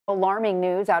Alarming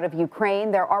news out of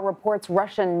Ukraine. There are reports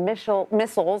Russian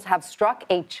missiles have struck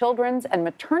a children's and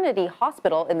maternity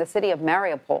hospital in the city of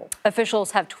Mariupol.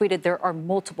 Officials have tweeted there are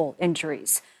multiple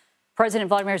injuries. President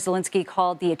Vladimir Zelensky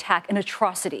called the attack an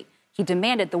atrocity. He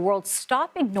demanded the world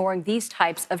stop ignoring these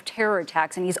types of terror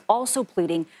attacks, and he's also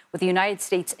pleading with the United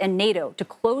States and NATO to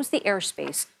close the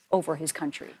airspace over his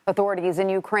country. Authorities in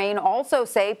Ukraine also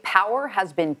say power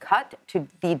has been cut to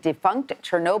the defunct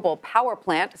Chernobyl power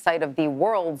plant, site of the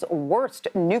world's worst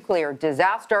nuclear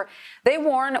disaster. They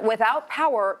warn without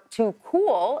power to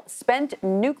cool spent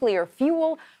nuclear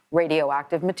fuel,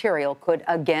 radioactive material could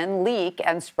again leak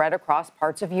and spread across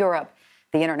parts of Europe.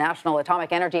 The International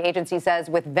Atomic Energy Agency says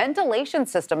with ventilation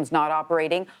systems not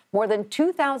operating, more than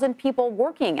 2,000 people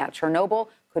working at Chernobyl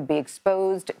could be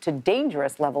exposed to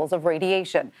dangerous levels of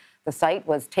radiation. The site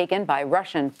was taken by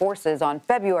Russian forces on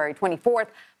February 24th,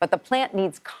 but the plant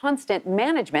needs constant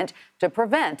management to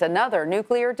prevent another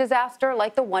nuclear disaster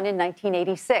like the one in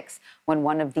 1986, when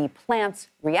one of the plant's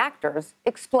reactors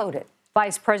exploded.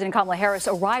 Vice President Kamala Harris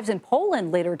arrives in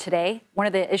Poland later today. One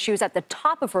of the issues at the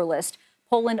top of her list,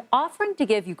 Poland offering to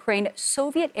give Ukraine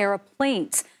Soviet-era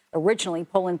planes. Originally,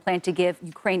 Poland planned to give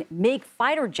Ukraine MiG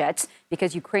fighter jets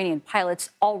because Ukrainian pilots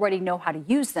already know how to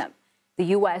use them. The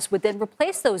U.S. would then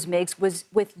replace those MiGs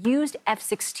with used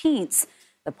F-16s.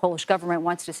 The Polish government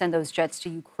wants to send those jets to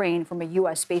Ukraine from a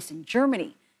U.S. base in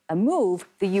Germany, a move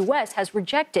the U.S. has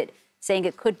rejected, saying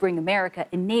it could bring America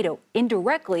and NATO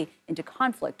indirectly into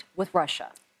conflict with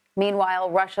Russia. Meanwhile,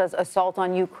 Russia's assault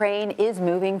on Ukraine is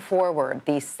moving forward.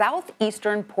 The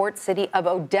southeastern port city of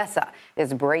Odesa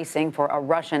is bracing for a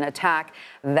Russian attack.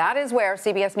 That is where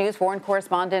CBS News foreign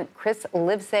correspondent Chris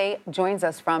Livesay joins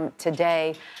us from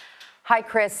today. Hi,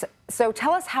 Chris. So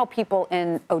tell us how people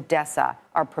in Odesa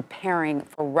are preparing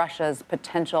for Russia's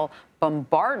potential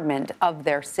bombardment of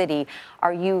their city.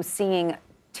 Are you seeing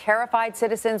terrified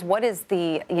citizens? What are you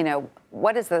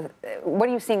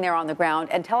seeing there on the ground?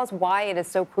 And tell us why it is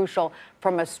so crucial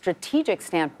from a strategic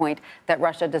standpoint that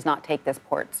Russia does not take this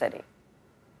port city.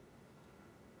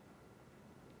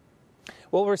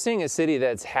 Well, we're seeing a city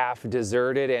that's half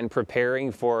deserted and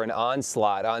preparing for an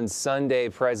onslaught. On Sunday,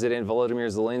 President Volodymyr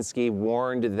Zelensky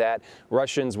warned that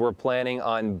Russians were planning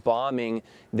on bombing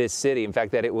this city. In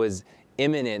fact, that it was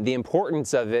imminent. The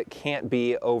importance of it can't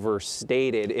be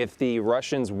overstated. If the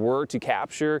Russians were to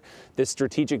capture this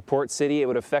strategic port city, it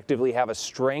would effectively have a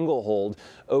stranglehold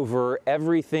over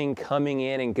everything coming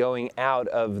in and going out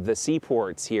of the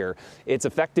seaports here. It's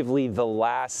effectively the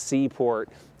last seaport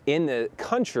in the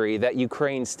country that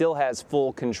Ukraine still has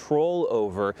full control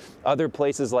over. Other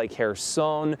places like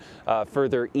Kherson,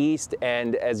 further east,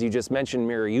 and as you just mentioned,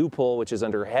 Mariupol, which is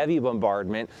under heavy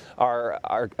bombardment, are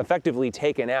effectively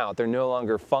taken out. They're no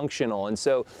longer functional. And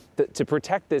so to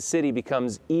protect this city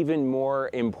becomes even more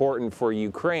important for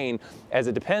Ukraine, as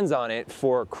it depends on it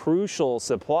for crucial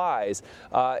supplies.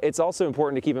 It's also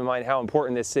important to keep in mind how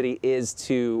important this city is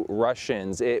to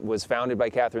Russians. It was founded by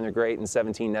Catherine the Great in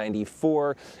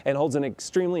 1794. And holds an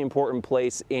extremely important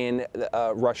place in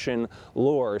Russian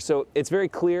lore. So it's very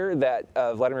clear that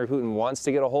Vladimir Putin wants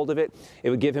to get a hold of it.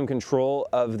 It would give him control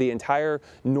of the entire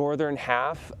northern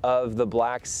half of the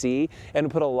Black Sea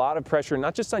and put a lot of pressure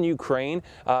not just on Ukraine,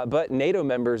 but NATO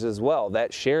members as well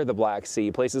that share the Black Sea,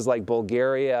 places like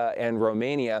Bulgaria and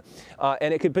Romania.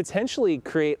 And it could potentially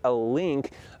create a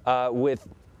link with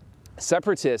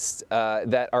separatists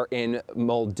that are in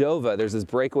Moldova. There's this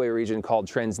breakaway region called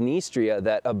Transnistria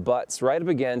that abuts right up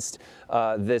against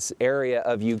this area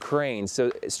of Ukraine.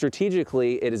 So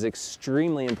strategically, it is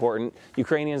extremely important.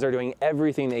 Ukrainians are doing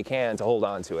everything they can to hold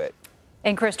on to it.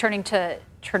 And Chris, turning to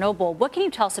Chernobyl, what can you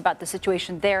tell us about the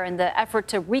situation there and the effort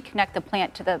to reconnect the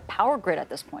plant to the power grid at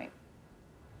this point?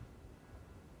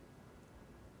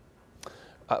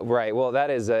 Right. Well, that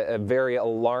is a very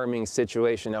alarming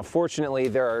situation. Now, fortunately,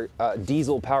 there are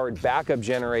diesel-powered backup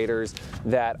generators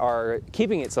that are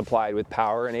keeping it supplied with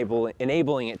power,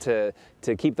 enabling it to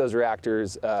keep those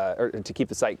reactors or to keep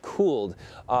the site cooled.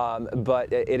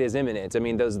 But it is imminent. I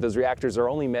mean, those reactors are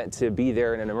only meant to be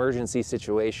there in an emergency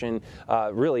situation,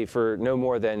 really for no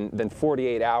more than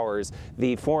 48 hours.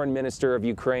 The foreign minister of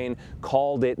Ukraine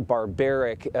called it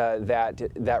barbaric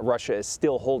that Russia is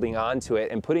still holding on to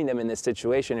it and putting them in this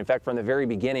situation. In fact, from the very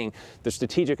beginning, the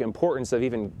strategic importance of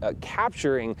even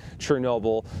capturing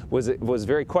Chernobyl was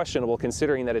very questionable,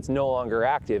 considering that it's no longer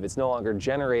active. It's no longer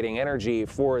generating energy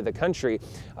for the country. country.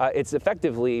 It's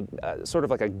effectively sort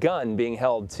of like a gun being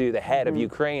held to the head of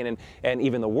Ukraine and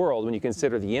even the world when you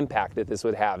consider the impact that this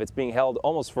would have. It's being held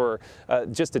almost for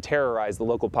just to terrorize the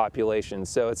local population.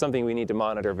 So it's something we need to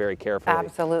monitor very carefully.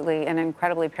 Absolutely. An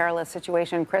incredibly perilous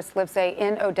situation. Chris Livesay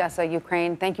in Odesa,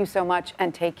 Ukraine. Thank you so much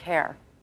and take care.